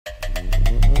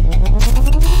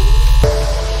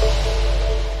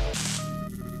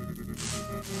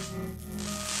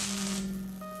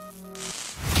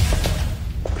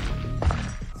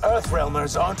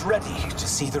gamers aren't ready to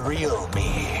see the real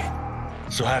me.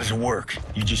 So how does it work?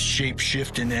 You just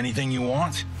shape-shift into anything you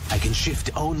want? I can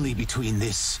shift only between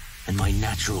this and my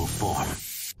natural form.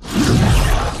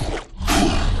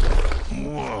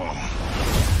 Whoa.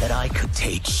 That I could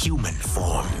take human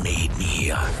form made me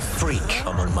a freak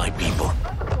among my people.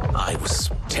 I was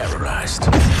terrorized.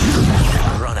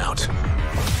 Run out.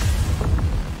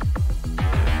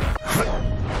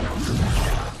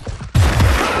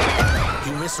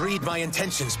 You misread my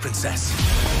intentions, Princess.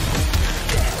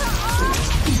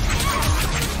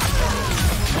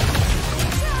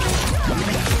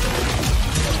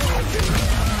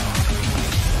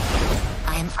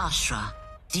 I am Ashra,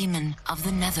 demon of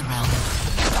the Netherrealm.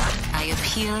 I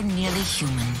appear nearly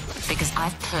human because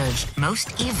I've purged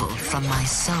most evil from my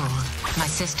soul. My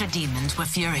sister demons were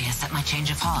furious at my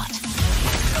change of heart.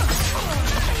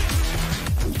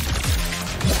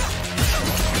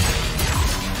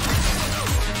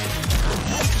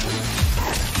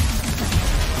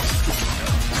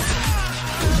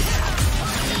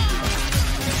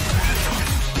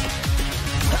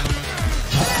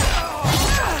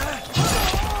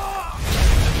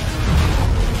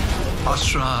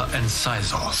 Ashra and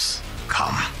Syzos,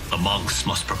 come. The monks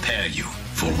must prepare you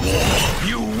for war.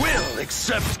 You will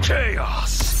accept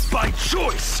chaos, by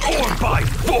choice or by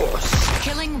force!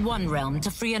 Killing one realm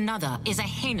to free another is a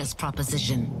heinous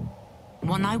proposition.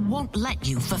 One I won't let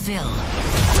you fulfill.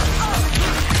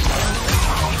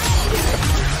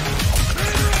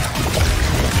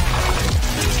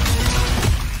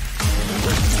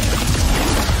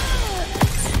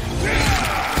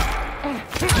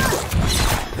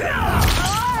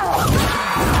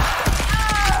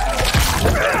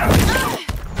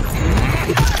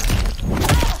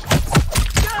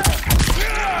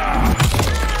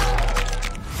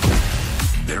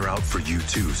 They're out for you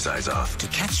too, Syzoth. To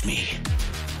catch me,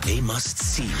 they must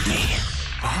see me.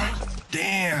 Huh?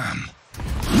 Damn.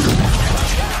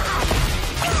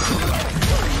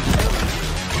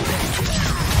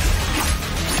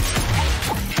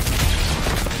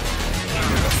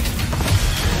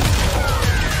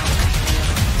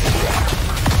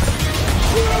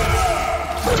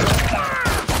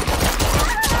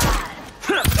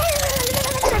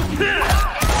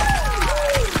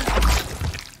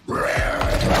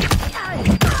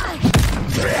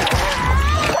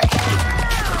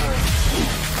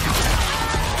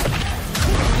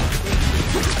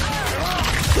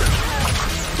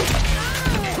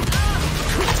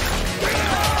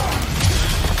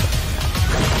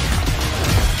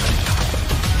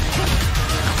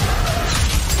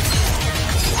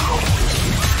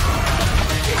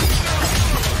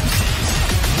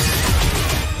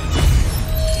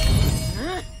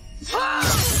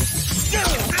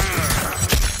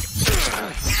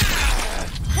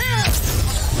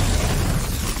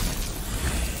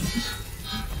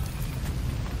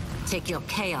 Take your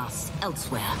chaos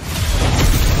elsewhere.